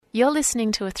You're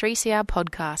listening to a 3CR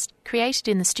podcast created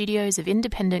in the studios of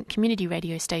independent community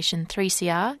radio station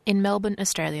 3CR in Melbourne,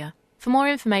 Australia. For more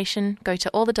information, go to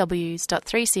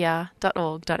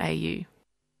allthews.3cr.org.au.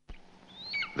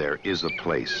 There is a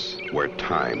place where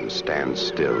time stands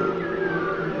still,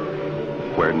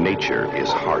 where nature is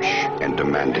harsh and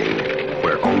demanding,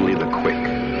 where only the quick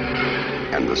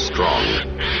and the strong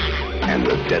and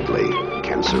the deadly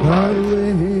can survive.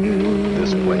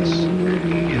 This place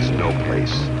is no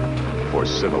place for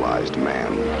civilized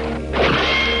man.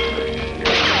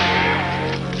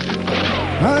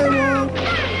 I want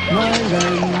my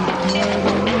land.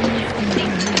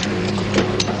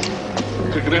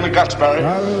 Kick it in the guts, Barry.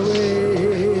 Far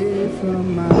away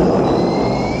from my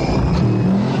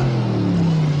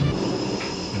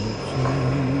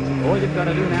All you've got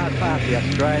to do now is pass the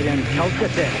Australian culture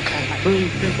test. 3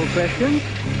 simple questions,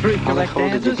 3 correct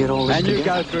answers, and you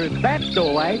go through that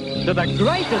doorway to the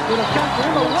greatest little country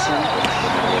in the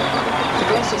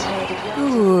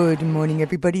world. Good morning,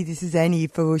 everybody. This is Annie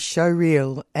for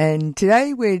Showreel, and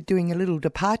today we're doing a little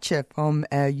departure from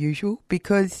our usual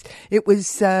because it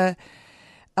was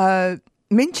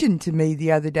mentioned to me the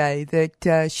other day that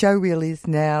Showreel is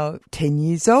now 10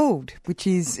 years old, which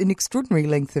is an extraordinary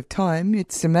length of time.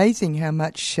 It's amazing how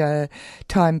much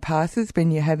time passes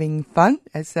when you're having fun,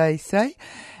 as they say.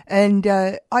 And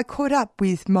I caught up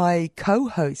with my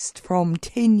co-host from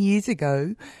 10 years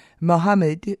ago,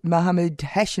 Mohammed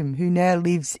Hashim, who now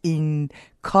lives in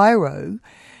Cairo,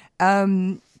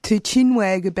 to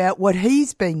chinwag about what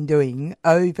he's been doing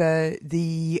over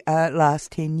the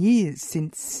last 10 years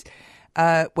since...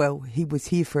 he was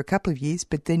here for a couple of years,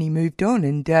 but then he moved on.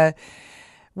 And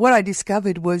what I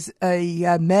discovered was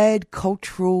a mad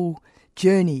cultural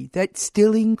journey that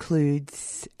still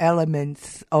includes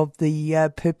elements of the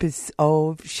purpose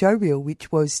of Showreel,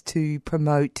 which was to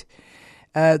promote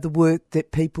the work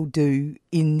that people do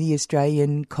in the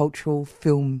Australian cultural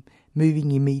film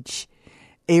moving image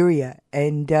area.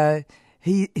 And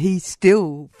he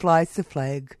still flies the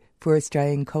flag for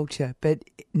Australian culture, but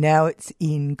now it's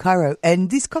in Cairo.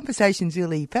 And this conversation's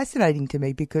really fascinating to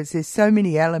me because there's so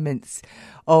many elements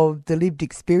of the lived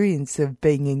experience of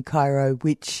being in Cairo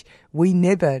which we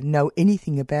never know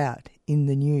anything about in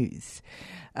the news.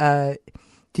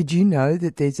 Did you know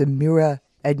that there's a mirror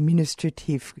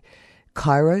administrative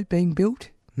Cairo being built?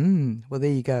 Well,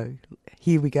 there you go.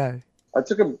 Here we go. I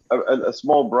took a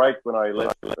small break when I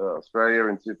left Australia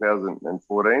in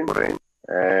 2014,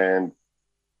 and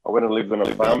I went and lived on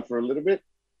a farm for a little bit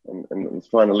and was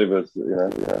trying to live a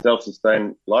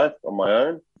self-sustained life on my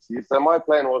own. So my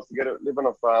plan was to live on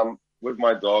a farm with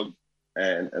my dog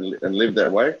and live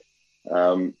that way.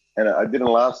 And I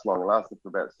didn't last long. It lasted for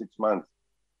about 6 months.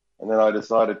 And then I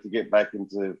decided to get back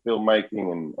into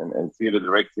filmmaking and theatre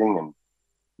directing. And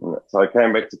so I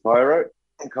came back to Cairo.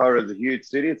 Cairo is a huge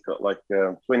city. It's got like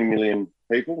 20 million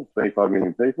people, 25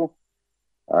 million people.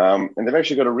 And they've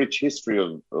actually got a rich history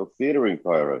of theatre in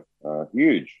Cairo,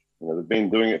 huge. They've been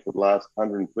doing it for the last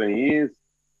 120 years.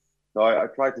 So I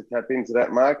tried to tap into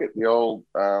that market, the old,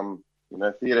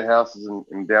 theatre houses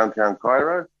in downtown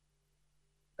Cairo.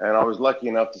 And I was lucky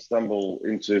enough to stumble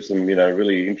into some,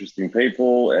 really interesting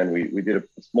people. And we did a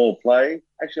small play.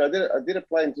 Actually, I did a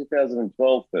play in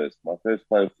 2012 first. My first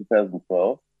play was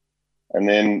 2012. And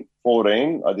then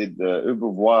 14, I did the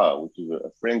Oubrevoir, which is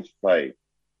a French play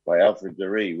by Alfred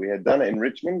Jarry. We had done it in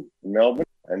Richmond, in Melbourne,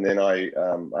 and then I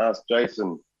asked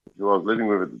Jason, who I was living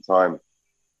with at the time,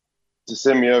 to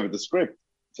send me over the script.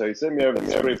 So he sent me over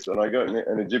the script, and I got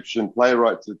an Egyptian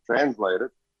playwright to translate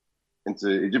it into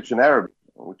Egyptian Arabic,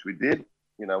 which we did.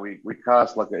 We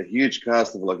cast like a huge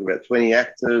cast of like about 20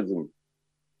 actors and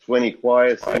 20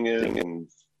 choir singers, and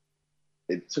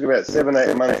it took about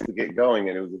 7-8 months to get going,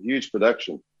 and it was a huge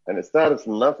production. And it started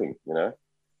from nothing, And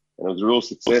it was a real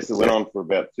success. It went on for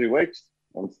about 2 weeks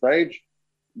on stage.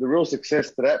 The real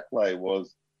success to that play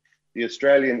was the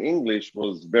Australian English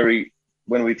was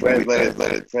when we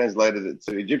translated it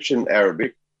to Egyptian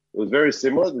Arabic, it was very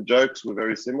similar. The jokes were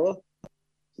very similar.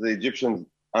 So the Egyptians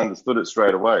understood it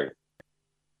straight away.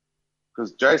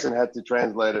 Because Jason had to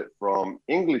translate it from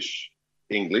English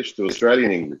to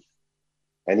Australian English.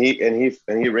 And he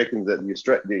reckons that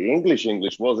the English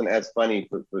wasn't as funny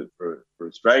for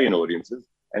Australian audiences,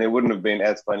 and it wouldn't have been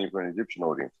as funny for an Egyptian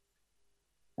audience.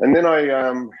 And then I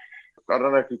don't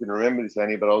know if you can remember this,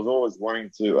 Annie, but I was always wanting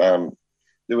to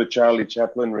do a Charlie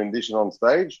Chaplin rendition on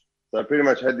stage. So I pretty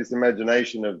much had this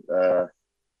imagination of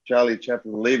Charlie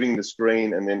Chaplin leaving the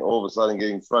screen and then all of a sudden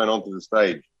getting thrown onto the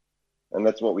stage. And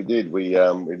that's what we did. We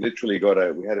literally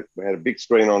we had a big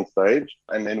screen on stage,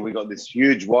 and then we got this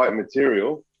huge white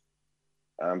material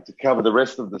to cover the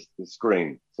rest of the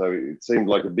screen. So it seemed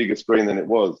like a bigger screen than it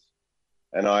was.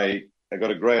 And I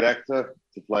got a great actor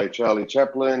to play Charlie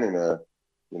Chaplin in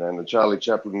the Charlie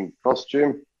Chaplin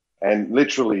costume. And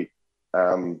literally,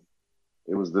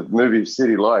 it was the movie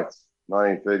City Lights,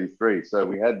 1933. So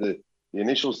we had the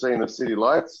initial scene of City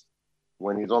Lights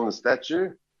when he's on the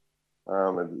statue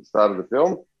at the start of the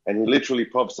film, and he literally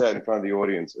pops out in front of the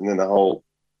audience, and then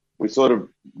we sort of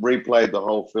replayed the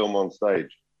whole film on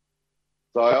stage.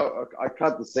 So I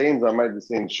cut the scenes. I made the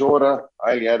scenes shorter.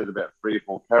 I only added about 3 or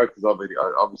 4 characters.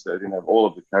 Obviously, I didn't have all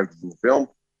of the characters in the film.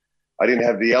 I didn't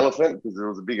have the elephant because there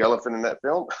was a big elephant in that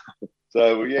film.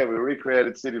 So, yeah, we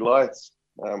recreated City Lights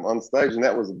on stage, and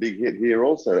that was a big hit here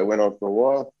also. It went on for a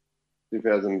while,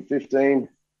 2015.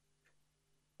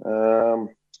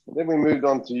 Then we moved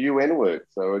on to UN work.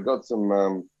 So I got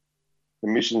some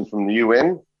commissions from the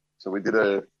UN. So we did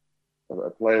a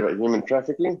play about human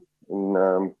trafficking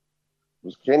in it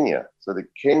was Kenya. So the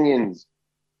Kenyans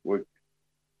were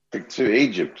to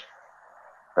Egypt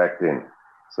back then.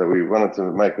 So we wanted to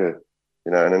make an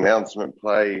announcement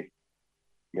play,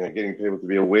 getting people to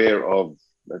be aware of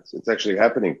it's actually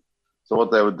happening. So what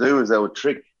they would do is they would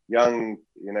trick young,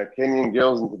 Kenyan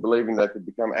girls into believing they could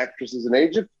become actresses in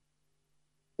Egypt.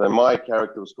 So my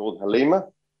character was called Halima,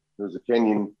 who was a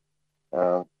Kenyan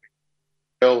girl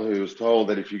who was told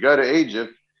that if you go to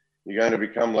Egypt, you're going to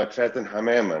become like Fatin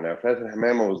Hamama. Now, Fatin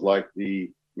Hamama was like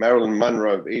the Marilyn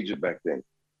Monroe of Egypt back then,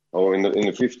 or in the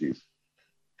 50s.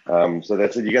 So they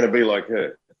said, you're going to be like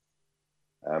her.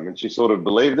 And she sort of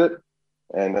believed it.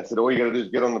 And they said, all you got to do is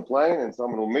get on the plane and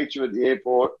someone will meet you at the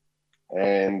airport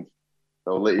and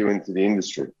they'll let you into the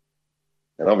industry.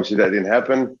 And obviously that didn't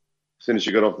happen. As soon as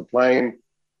she got off the plane,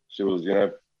 she was,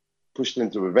 pushed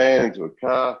into a van, into a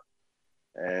car,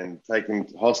 and taken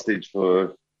hostage for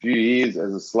a few years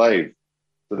as a slave.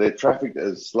 So they're trafficked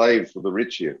as slaves for the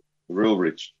rich here, the real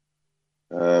rich.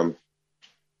 So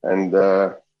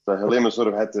Halima sort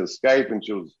of had to escape, and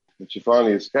she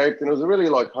finally escaped. And it was a really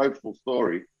hopeful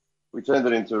story. We turned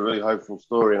it into a really hopeful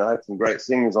story, and I had some great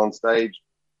singers on stage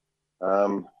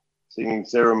singing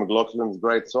Sarah McLachlan's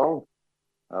great song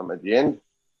at the end.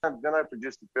 Then I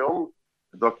produced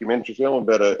a documentary film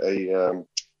about an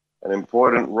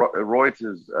important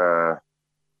Reuters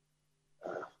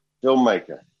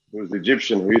filmmaker who was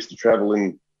Egyptian, who used to travel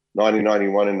in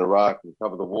 1991 in Iraq and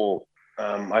cover the war.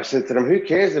 I said to them, who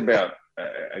cares about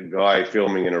a guy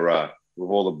filming in Iraq with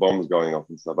all the bombs going off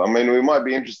and stuff? I mean, we might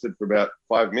be interested for about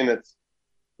 5 minutes,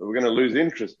 but we're going to lose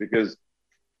interest because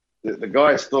the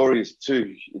guy's story is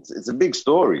it's a big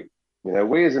story.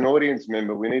 We as an audience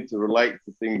member, we need to relate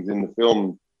to things in the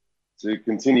film to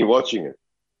continue watching it.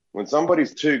 When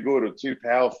somebody's too good or too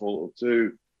powerful or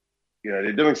too,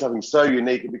 they're doing something so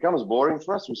unique, it becomes boring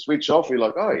for us. We switch off. We're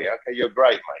like, oh, yeah, okay, you're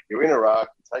great, mate. You're in Iraq,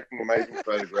 you're taking amazing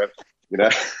photographs,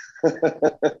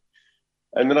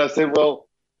 And then I said, well,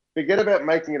 forget about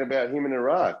making it about him in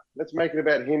Iraq. Let's make it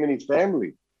about him and his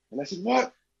family. And they said,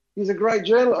 what? He's a great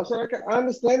journalist. I said, okay, I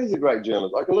understand he's a great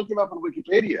journalist. I can look him up on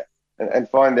Wikipedia and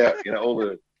find out, all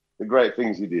the great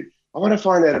things he did. I want to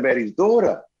find out about his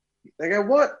daughter. They go,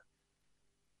 what?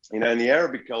 In the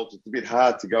Arabic culture, it's a bit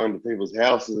hard to go into people's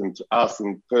houses and to ask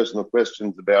them personal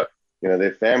questions about,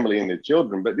 their family and their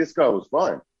children. But this guy was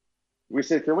fine. We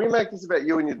said, can we make this about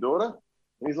you and your daughter?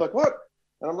 And he's like, what?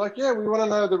 And I'm like, yeah, we want to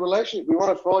know the relationship. We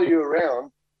want to follow you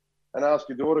around and ask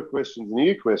your daughter questions and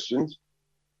you questions.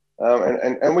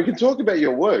 And we can talk about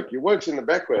your work. Your work's in the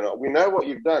background. We know what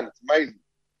you've done. It's amazing.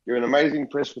 You're an amazing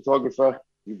press photographer.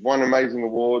 You've won amazing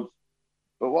awards.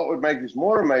 But what would make this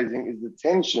more amazing is the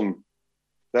tension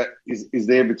that is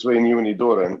there between you and your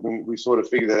daughter. And we sort of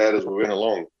figured that out as we went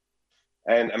along.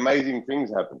 And amazing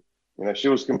things happened. She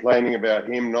was complaining about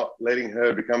him not letting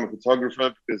her become a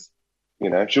photographer because,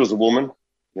 she was a woman,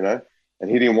 and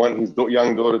he didn't want his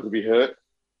young daughter to be hurt.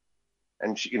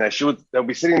 And, they'll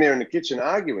be sitting there in the kitchen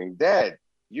arguing, Dad,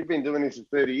 you've been doing this for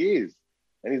 30 years.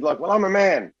 And he's like, well, I'm a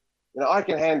man. I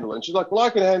can handle it. And she's like, well, I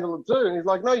can handle it too. And he's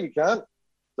like, no, you can't.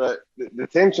 So the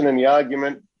tension and the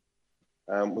argument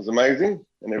was amazing.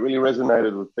 And it really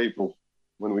resonated with people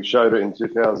when we showed it in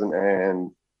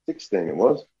 2016, it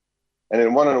was. And it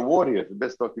won an award here for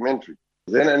Best Documentary.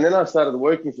 Then I started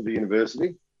working for the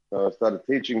university. So I started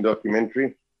teaching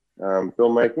documentary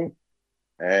filmmaking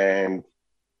and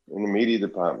in the media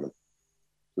department.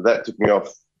 So that took me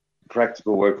off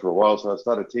practical work for a while. So I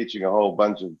started teaching a whole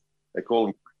bunch of, they call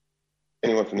them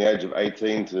anyone from the age of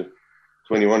 18 to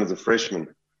 21 as a freshman.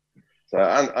 So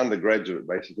undergraduate,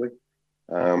 basically.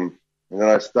 And then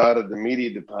I started the media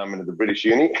department at the British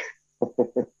Uni,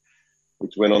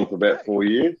 which went on for about 4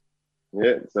 years.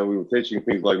 Yeah, so we were teaching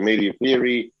things like media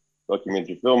theory,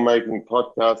 documentary filmmaking,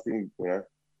 podcasting, you know,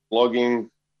 blogging,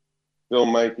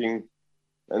 filmmaking.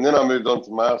 And then I moved on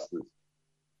to Masters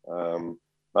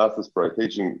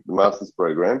teaching the Masters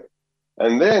program.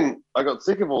 And then I got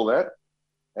sick of all that,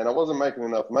 and I wasn't making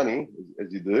enough money,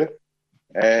 as you do.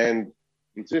 And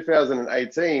in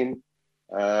 2018,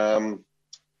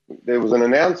 there was an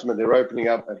announcement they're opening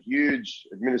up a huge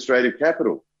administrative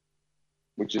capital,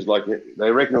 which is like,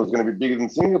 they reckon it was going to be bigger than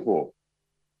Singapore.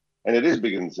 And it is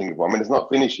bigger than Singapore. I mean, it's not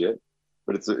finished yet,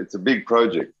 but it's a big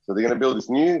project. So they're going to build this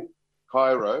new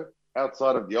Cairo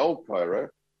outside of the old Cairo.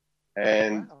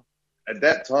 And at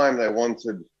that time, they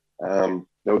wanted,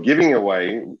 they were giving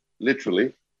away,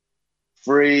 literally,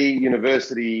 free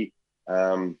university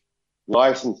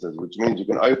licenses, which means you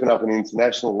can open up an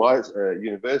international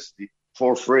university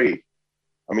for free.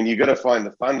 I mean, you've got to find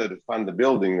the funder to fund the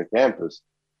building, the campus.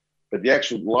 But the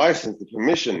actual license, the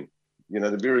permission, you know,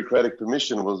 the bureaucratic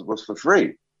permission was for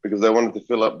free because they wanted to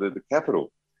fill up the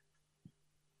capital.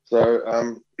 So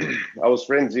I was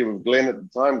friends here with Glenn at the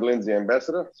time. Glenn's the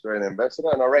ambassador, Australian ambassador.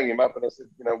 And I rang him up and I said,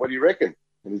 you know, what do you reckon?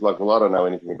 And he's like, well, I don't know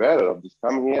anything about it. I've just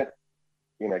come here.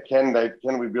 You know,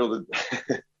 can we build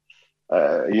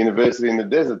a university in the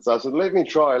desert? So I said, let me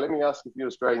try. Let me ask a few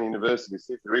Australian universities,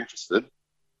 see if they're interested.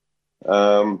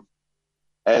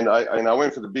 And I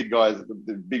went for the big guys, the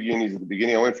big unis at the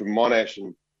beginning. I went from Monash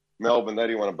and Melbourne. They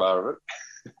didn't want a bar of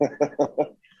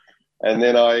it. And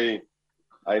then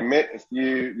I met a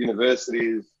few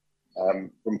universities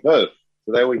from Perth.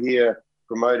 So they were here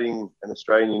promoting an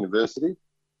Australian university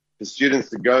for students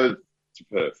to go to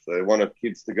Perth. They wanted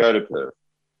kids to go to Perth.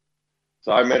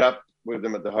 So I met up with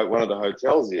them at one of the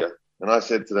hotels here. And I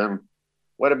said to them,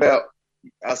 what about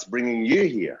us bringing you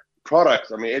here?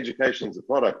 Products, I mean, education is a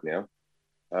product now.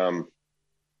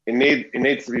 It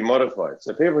needs to be modified.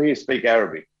 So people here speak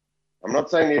Arabic. I'm not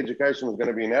saying the education is going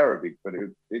to be in Arabic, but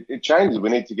it changes. We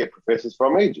need to get professors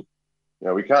from Egypt. You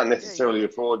know, we can't necessarily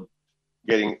afford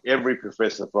getting every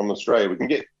professor from Australia. We can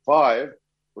get 5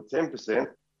 or 10%,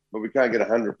 but we can't get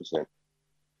 100%. So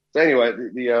anyway,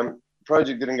 the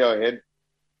project didn't go ahead.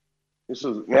 This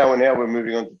was now we're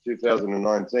moving on to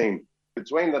 2019.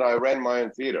 Between that, I ran my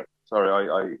own theatre. Sorry,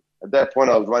 I at that point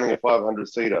I was running a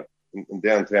 500-seater in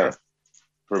downtown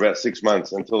for about 6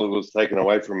 months until it was taken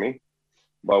away from me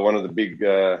by one of the big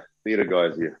theatre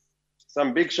guys here.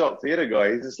 Some big shot theatre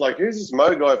guy. He's just like, who's this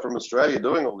Mo guy from Australia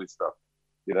doing all this stuff?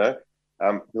 You know,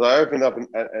 because I opened up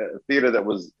a theatre that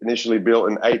was initially built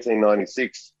in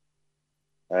 1896.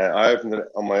 I opened it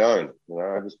on my own. You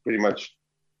know, I just pretty much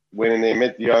went in there,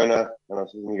 met the owner,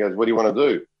 and he goes, what do you want to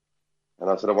do? And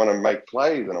I said, I want to make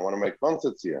plays and I want to make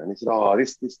concerts here. And he said, oh,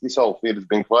 this whole theatre's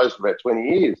been closed for about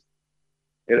 20 years.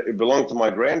 It belonged to my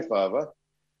grandfather,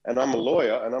 and I'm a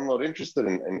lawyer, and I'm not interested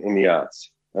in the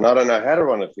arts. And I don't know how to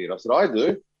run a theatre. I said, I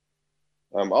do.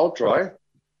 I'll try.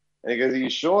 And he goes, are you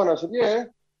sure? And I said, yeah.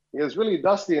 He goes, really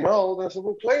dusty and old. And I said,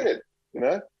 we'll clean it, you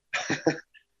know.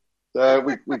 So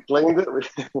we cleaned it.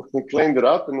 We cleaned it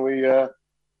up, and we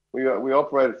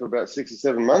operated for about 6 or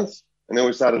 7 months. And then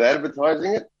we started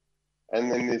advertising it. And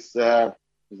then his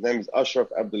name is Ashraf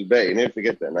Abdul Bay. You never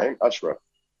forget that name, Ashraf.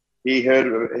 He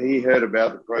heard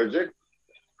about the project,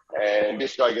 and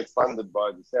this guy gets funded by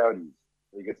the Saudis.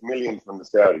 He gets millions from the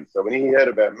Saudis. So when he heard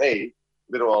about me,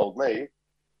 little old me,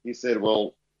 he said,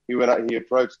 well, he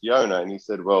approached the owner and he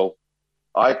said, well,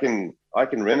 I can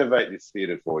renovate this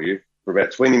theatre for you for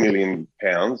about 20 million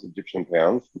pounds, Egyptian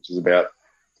pounds, which is about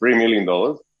 $3 million.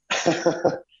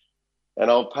 And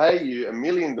I'll pay you $1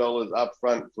 million up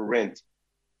front for rent.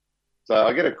 So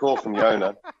I get a call from the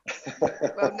owner.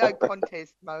 Well, no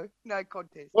contest, Mo. No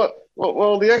contest.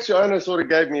 Well, the actual owner sort of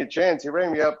gave me a chance. He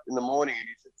rang me up in the morning and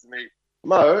he said to me,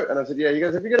 Mo, and I said, yeah. He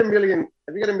goes, have you got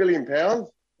 $1 million pounds?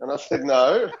 And I said,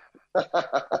 no.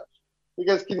 He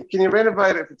goes, can you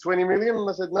renovate it for 20 million? And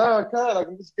I said, no, I can't. I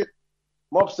can just get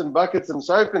mops and buckets and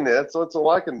soap in there. That's all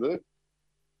I can do.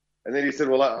 And then he said,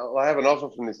 well, I have an offer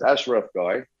from this Ashraf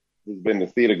guy. He's been the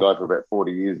theatre guy for about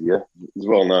 40 years here. He's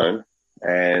well known.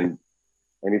 And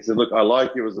he said, look, I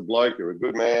like you as a bloke. You're a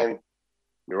good man.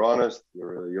 You're honest.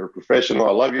 You're a professional.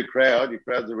 I love your crowd. Your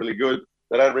crowds are really good.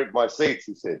 They don't rip my seats,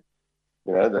 he said.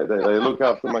 You know, they look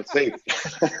after my seats.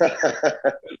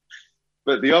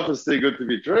 But the offer's too good to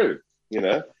be true, you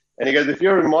know. And he goes, if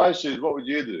you're in my shoes, what would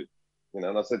you do? You know,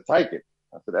 and I said, take it.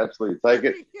 I said, absolutely take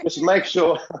it. Just make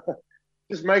sure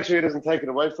he doesn't take it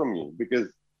away from you, because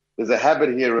there's a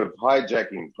habit here of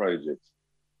hijacking projects.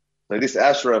 So this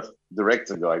Ashraf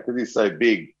director guy, because he's so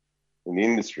big in the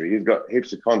industry, he's got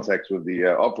heaps of contacts with the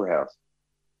Opera House.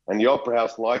 And the Opera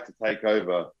House like to take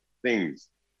over things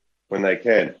when they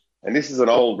can. And this is an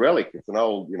old relic. It's an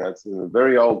old, you know, it's a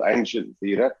very old ancient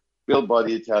theatre. built by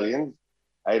the Italians,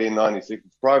 1896.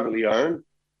 It's privately owned.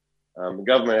 The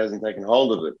government hasn't taken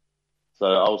hold of it. So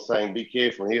I was saying, be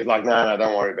careful. And he was like, no,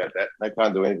 don't worry about that. They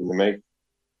can't do anything to me.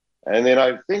 And then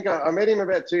I think I met him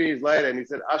about 2 years later, and he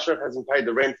said, Ashraf hasn't paid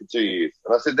the rent for 2 years.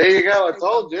 And I said, there you go, I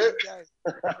told you.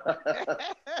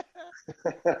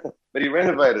 But he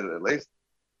renovated it at least.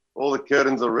 All the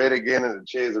curtains are red again, and the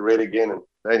chairs are red again. And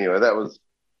anyway, that was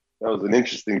an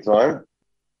interesting time.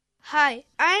 Hi,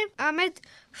 I'm Ahmed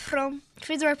from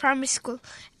Fitzroy Primary School,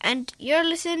 and you're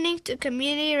listening to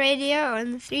Community Radio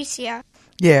on 3CR.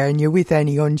 Yeah, and you're with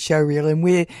Annie on Showreel, and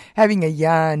we're having a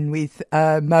yarn with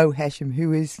Mo Hashim,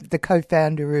 who is the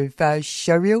co-founder of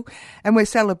Showreel, and we're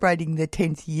celebrating the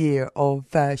 10th year of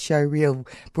Showreel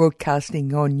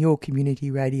broadcasting on your community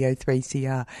radio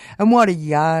 3CR. And what a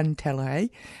yarn teller, eh?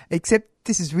 Except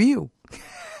this is real.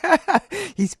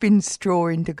 He spins straw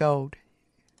into gold.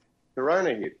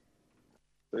 Corona hit.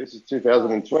 So this is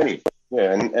 2020.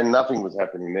 Yeah, and nothing was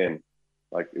happening then.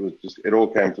 Like, it all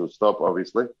came to a stop,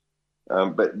 obviously.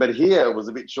 But here it was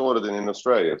a bit shorter than in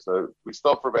Australia. So we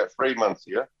stopped for about 3 months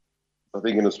here. I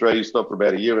think in Australia you stopped for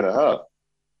about 1.5 years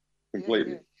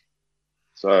completely. Yeah.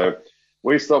 So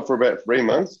we stopped for about 3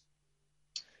 months.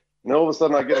 And all of a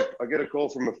sudden I get a call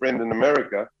from a friend in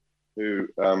America who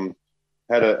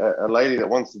had a lady that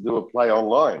wants to do a play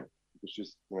online.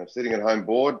 She's sitting at home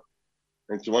bored,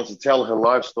 and she wants to tell her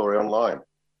life story online.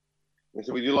 And he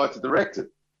said, would you like to direct it?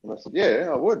 And I said, yeah,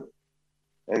 I would.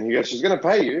 And he goes, she's going to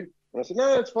pay you. And I said,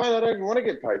 no, it's fine. I don't even want to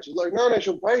get paid. She's like, no,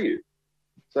 she'll pay you.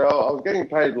 So I was getting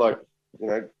paid like,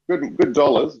 good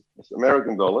dollars,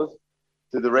 American dollars,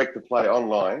 to direct the play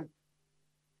online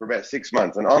for about 6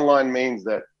 months. And online means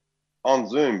that on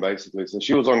Zoom, basically. So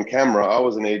she was on camera. I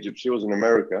was in Egypt. She was in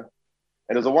America.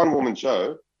 And it was a one-woman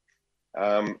show.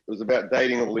 It was about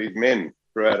dating all these men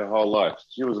throughout her whole life.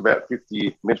 She was about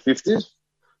mid-50s.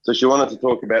 So she wanted to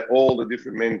talk about all the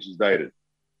different men she's dated.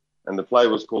 And the play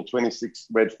was called 26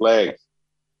 Red Flags.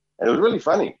 And it was really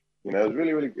funny. It was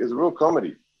it was a real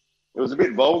comedy. It was a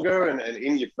bit vulgar and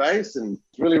in your face, and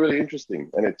it's really, really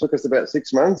interesting. And it took us about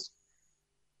 6 months.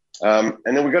 And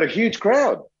then we got a huge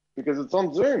crowd because it's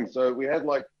on Zoom. So we had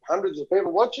like hundreds of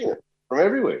people watching it from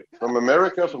everywhere, from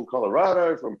America, from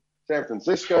Colorado, from San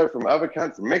Francisco, from other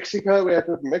countries, from Mexico. We had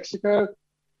people from Mexico.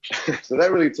 So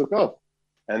that really took off.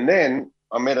 And then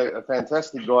I met a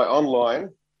fantastic guy online.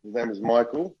 His name is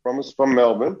Michael from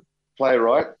Melbourne,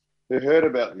 playwright, who heard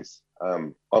about this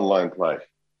online play.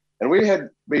 And we had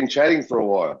been chatting for a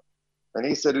while. And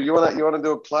he said, you want to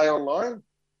do a play online?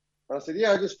 And I said,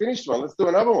 yeah, I just finished one. Let's do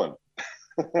another one.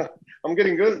 I'm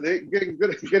getting good at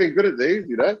these,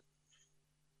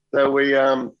 So we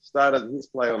started his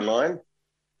play online.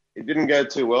 It didn't go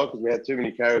too well because we had too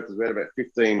many characters. We had about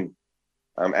 15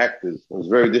 actors. It was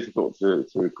very difficult to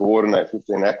coordinate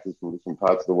 15 actors from different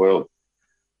parts of the world.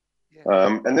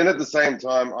 And then at the same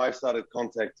time, I started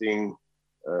contacting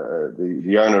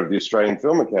the owner of the Australian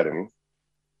Film Academy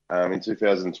in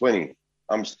 2020.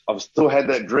 I've still had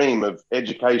that dream of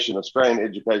education, Australian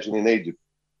education in Egypt.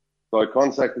 So I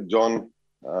contacted John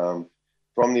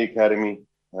from the academy,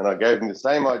 and I gave him the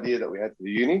same idea that we had for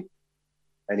the uni.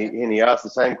 And he asked the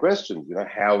same questions,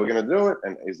 how are we going to do it?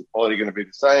 And is the quality going to be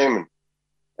the same?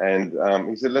 And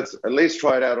he said, let's at least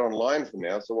try it out online for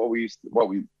now. So what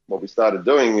we started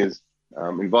doing is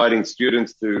inviting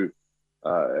students to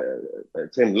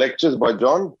attend lectures by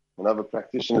John and other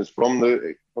practitioners from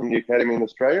the academy in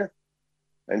Australia.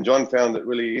 And John found it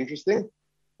really interesting.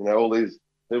 All these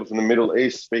people from the Middle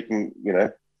East speaking,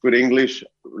 good English,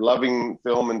 loving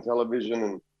film and television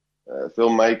and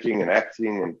filmmaking and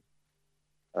acting.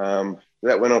 And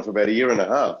that went on for about 1.5 years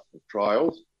of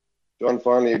trials. John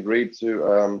finally agreed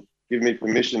to give me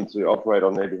permission to operate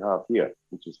on their behalf here,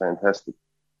 which is fantastic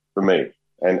for me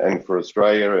and for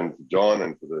Australia and for John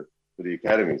and for the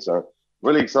academy. So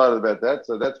really excited about that.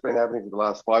 So that's been happening for the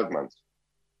last 5 months.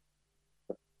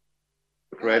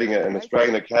 Creating an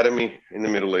Australian academy in the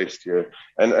Middle East here,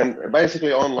 and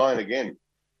basically online again.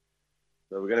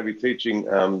 So we're going to be teaching,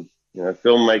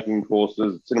 filmmaking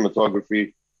courses,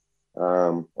 cinematography,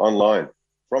 online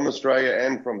from Australia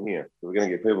and from here. So we're going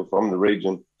to get people from the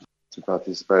region to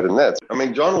participate in that. I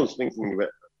mean, John was thinking about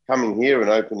coming here and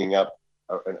opening up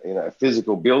a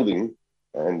physical building,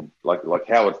 and like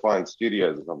Howard Fine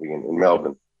Studios or something in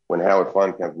Melbourne when Howard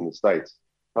Fine came from the States,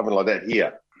 something like that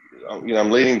here.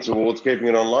 I'm leaning towards keeping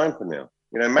it online for now.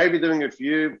 Maybe doing a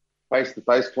few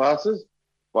face-to-face classes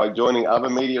by joining other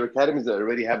media academies that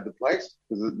already have the place.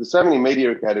 Because there's so many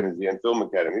media academies here and film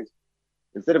academies.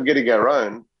 Instead of getting our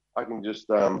own, I can just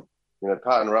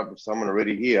partner up with someone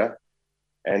already here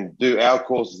and do our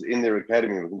courses in their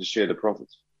academy. We can just share the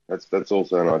profits. That's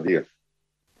also an idea.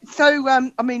 So,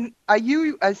 I mean, are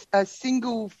you a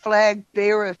single flag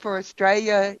bearer for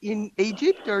Australia in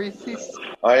Egypt, or is this?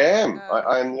 I am.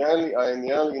 I am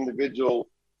the only individual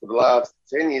for the last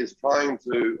 10 years trying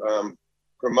to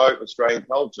promote Australian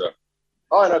culture.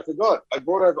 Oh, and I forgot. I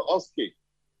brought over Oski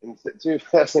in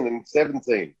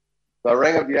 2017. So I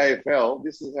rang up the AFL.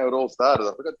 This is how it all started.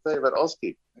 I forgot to tell you about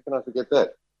Oski. How can I forget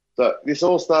that? So this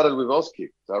all started with Oski.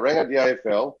 So I rang up the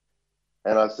AFL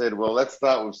and I said, well, let's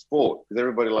start with sport because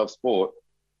everybody loves sport.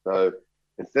 So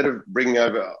instead of bringing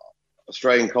over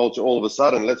Australian culture all of a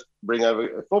sudden, let's bring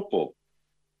over football.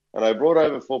 And I brought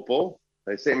over football.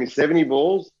 They sent me 70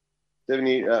 balls,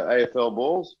 70 AFL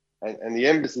balls, and the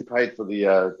embassy paid for the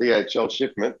DHL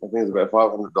shipment. I think it was about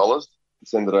 $500 to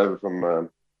send it over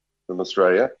from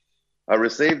Australia. I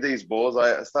received these balls.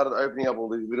 I started opening up all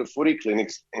these little footy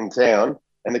clinics in town,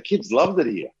 and the kids loved it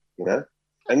here, you know.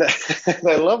 And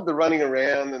they love the running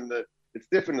around, and it's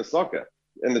different to soccer,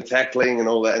 and the tackling and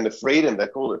all that, and the freedom. They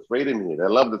call it freedom here. They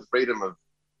love the freedom of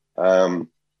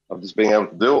just being able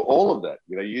to do all of that.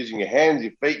 You know, using your hands,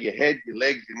 your feet, your head, your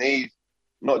legs, your knees,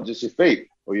 not just your feet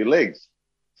or your legs.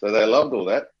 So they loved all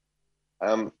that.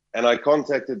 And I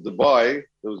contacted Dubai.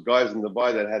 There was guys in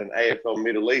Dubai that had an AFL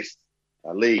Middle East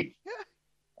league.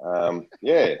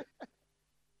 Yeah.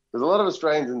 There's a lot of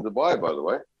Australians in Dubai, by the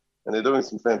way, and they're doing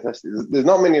some fantastic. There's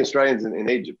not many Australians in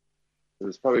Egypt.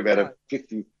 There's probably about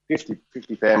 50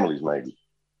 families maybe.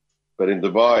 But in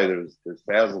Dubai, there's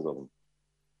thousands of them.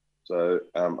 So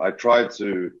I tried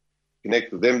to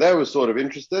connect with them. They were sort of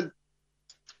interested.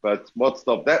 But what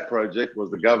stopped that project was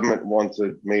the government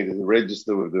wanted me to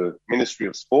register with the Ministry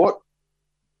of Sport.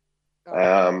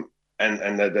 And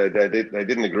they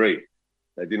didn't agree.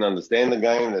 They didn't understand the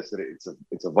game. They said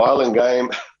it's a violent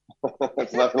game.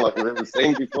 It's nothing like I've ever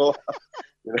seen before.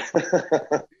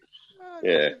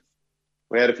 Yeah.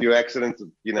 We had a few accidents of,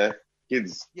 you know,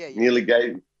 kids nearly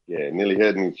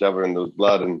hurting each other and there was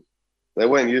blood and they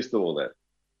weren't used to all that.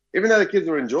 Even though the kids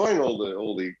were enjoying all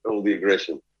the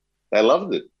aggression. They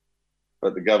loved it.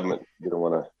 But the government didn't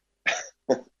want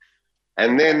to.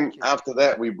 And then after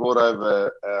that we brought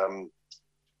over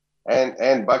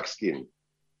Anne Buckskin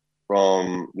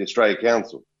from the Australia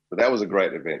Council. So that was a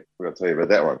great event. I've got to tell you about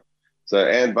that one. So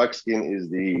Anne Buckskin is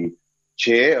the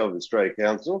chair of the Australia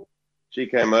Council. She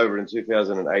came over in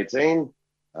 2018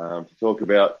 to talk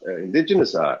about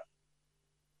Indigenous art.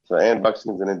 So Anne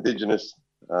Buckskin is an Indigenous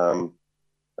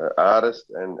artist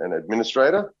and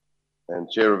administrator and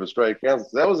chair of Australia Council.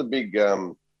 So that was a big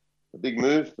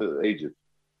move for Egypt.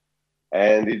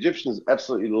 And the Egyptians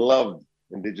absolutely loved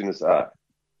Indigenous art.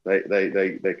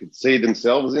 They could see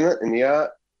themselves in it, in the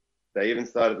art. They even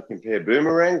started to compare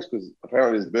boomerangs because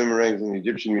apparently there's boomerangs in the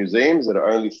Egyptian museums that are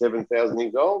only 7,000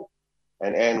 years old.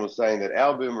 And Anne was saying that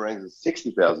our boomerangs are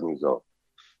 60,000 years old.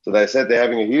 So they said they're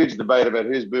having a huge debate about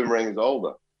whose boomerang is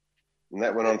older. And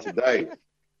that went on today.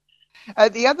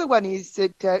 The other one is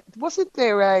that wasn't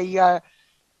there a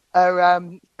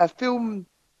film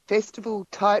festival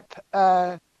type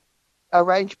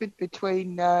arrangement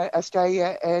between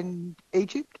Australia and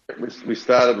Egypt? We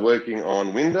started working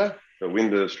on Winda, the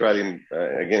Winda Australian,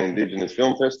 again, Indigenous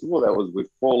Film Festival. That was with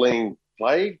Pauline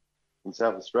Plague in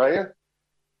South Australia.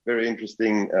 Very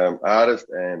interesting artist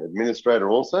and administrator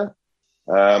also.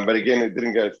 But again, it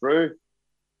didn't go through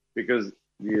because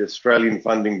the Australian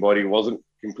funding body wasn't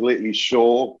completely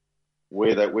sure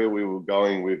where we were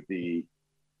going with the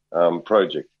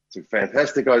project. It's a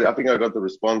fantastic idea. I think I got the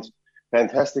response.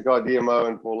 Fantastic idea, Mo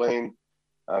and Pauline,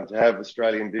 to have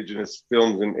Australian Indigenous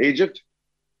films in Egypt.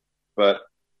 But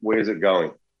where's it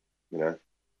going? You know.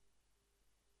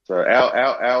 So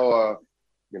our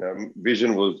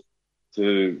vision was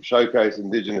to showcase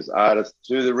Indigenous artists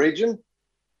to the region.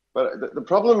 But the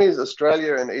problem is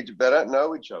Australia and Egypt, they don't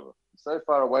know each other. They're so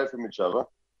far away from each other,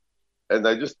 and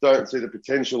they just don't see the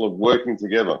potential of working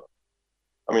together.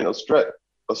 I mean,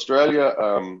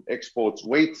 Australia exports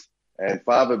wheat and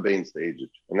fava beans to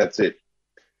Egypt, and that's it.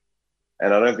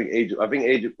 And I think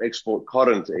Egypt export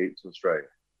cotton to Australia,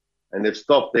 and they've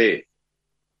stopped there.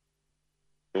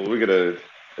 Well, we got a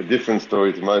different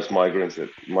story to most migrants that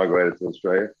migrated to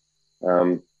Australia.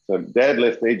 So Dad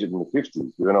left Egypt in the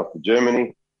 50s. He went off to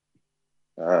Germany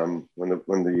when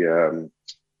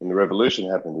the revolution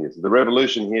happened here. So the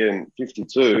revolution here in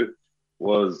 52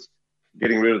 was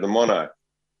getting rid of the monarch.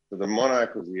 So the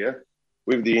monarch was here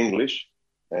with the English,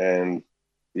 and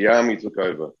the army took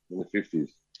over in the 50s.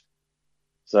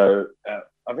 So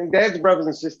I think Dad's brothers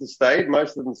and sisters stayed.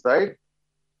 Most of them stayed.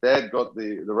 Dad got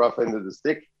the rough end of the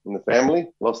stick in the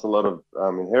family, lost a lot of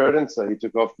inheritance, so he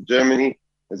took off to Germany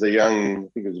as a young, I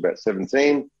think he was about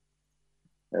 17.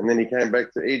 And then he came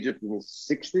back to Egypt in the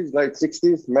 60s, late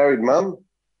 60s, married mum,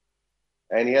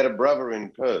 and he had a brother in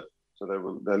Perth.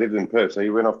 So they lived in Perth. So he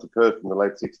went off to Perth in the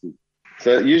late 60s.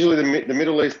 So usually the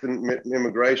Middle Eastern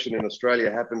immigration in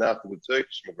Australia happened after the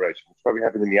Turkish immigration, which probably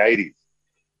happened in the 80s.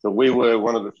 So we were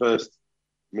one of the first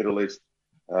Middle East.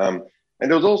 And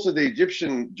there was also the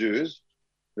Egyptian Jews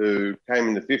who came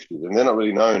in the 50s, and they're not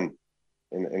really known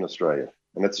in Australia.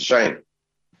 And that's a shame,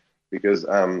 because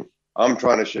I'm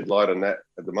trying to shed light on that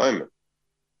at the moment,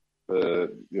 to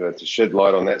shed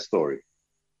light on that story.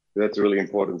 That's a really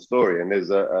important story. And there's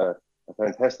a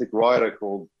fantastic writer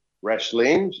called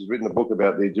Rashleen. She's written a book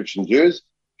about the Egyptian Jews.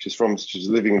 She's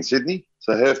living in Sydney.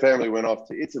 So her family went off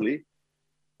to Italy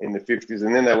in the 50s,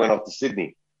 and then they went off to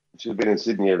Sydney. She's been in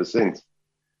Sydney ever since.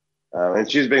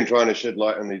 And she's been trying to shed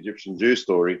light on the Egyptian Jew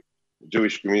story, the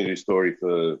Jewish community story,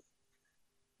 for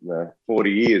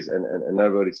 40 years, and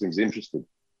nobody seems interested.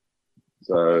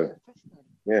 So,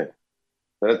 yeah,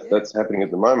 that's happening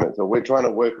at the moment. So we're trying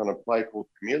to work on a play called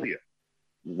Camellia,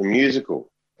 the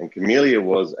musical. And Camellia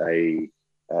was a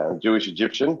Jewish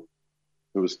Egyptian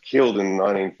who was killed in the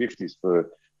 1950s for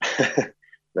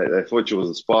they thought she was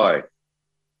a spy.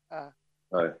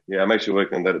 I'm actually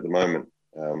working on that at the moment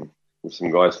with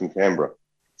some guys from Canberra.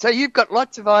 So you've got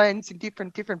lots of irons in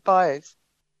different fires.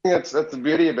 That's the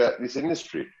beauty about this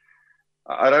industry.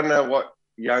 I don't know what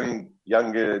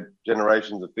younger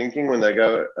generations are thinking when they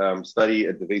go study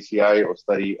at the VCA or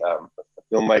study a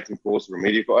filmmaking course or a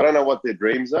media course. I don't know what their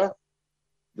dreams are.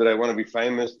 Do they want to be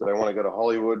famous? Do they want to go to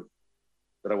Hollywood?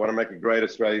 Do they want to make a great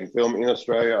Australian film in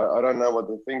Australia? I don't know what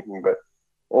they're thinking, but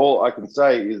all I can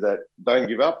say is that don't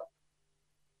give up.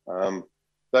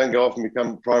 Don't go off and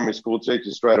become a primary school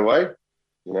teacher straight away.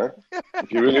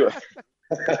 If you really,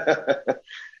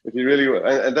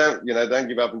 and don't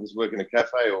give up and just work in a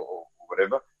cafe or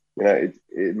whatever. It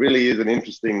really is an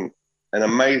interesting, an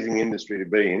amazing industry to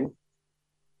be in.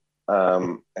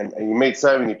 And you meet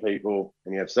so many people,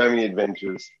 and you have so many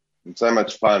adventures, and so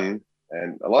much fun,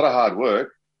 and a lot of hard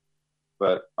work.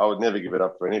 But I would never give it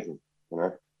up for anything.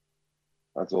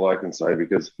 That's all I can say,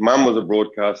 because Mum was a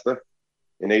broadcaster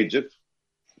in Egypt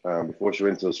before she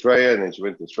went to Australia, and then she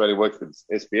went to Australia, worked for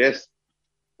SBS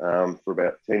for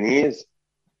about 10 years.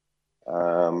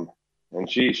 And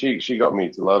she got me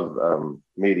to love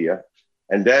media.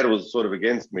 And Dad was sort of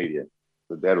against media.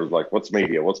 So Dad was like, what's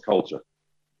media? What's culture?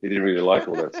 He didn't really like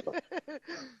all that stuff.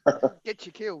 Get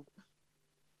you killed.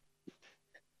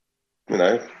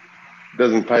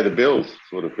 Doesn't pay the bills,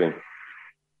 sort of thing.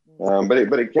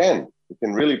 But it can. It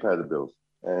can really pay the bills.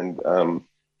 And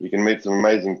you can meet some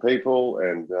amazing people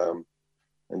and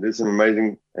do some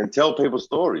amazing, and tell people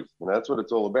stories. That's what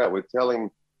it's all about. We're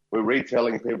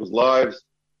retelling people's lives.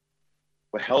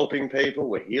 We're helping people.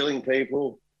 We're healing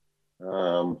people.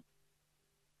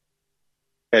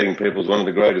 Educating people is one of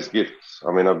the greatest gifts.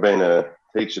 I mean, I've been a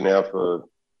teacher now for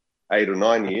 8 or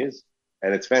 9 years,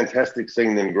 and it's fantastic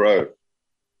seeing them grow.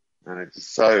 And it's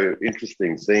so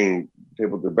interesting seeing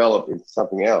people develop into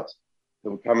something else.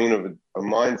 People come in with a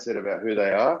mindset about who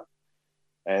they are,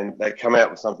 and they come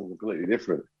out with something completely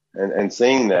different. And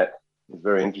seeing that is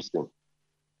very interesting.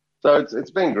 So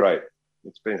it's been great.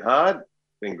 It's been hard.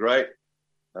 It's been great.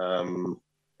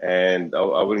 And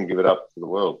I wouldn't give it up for the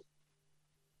world.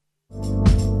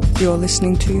 You're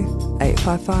listening to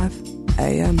 855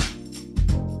 AM.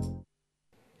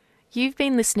 You've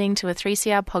been listening to a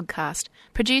 3CR podcast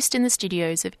produced in the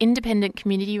studios of independent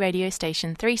community radio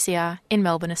station 3CR in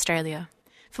Melbourne, Australia.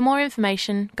 For more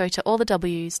information, go to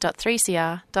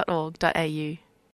allthews.3cr.org.au.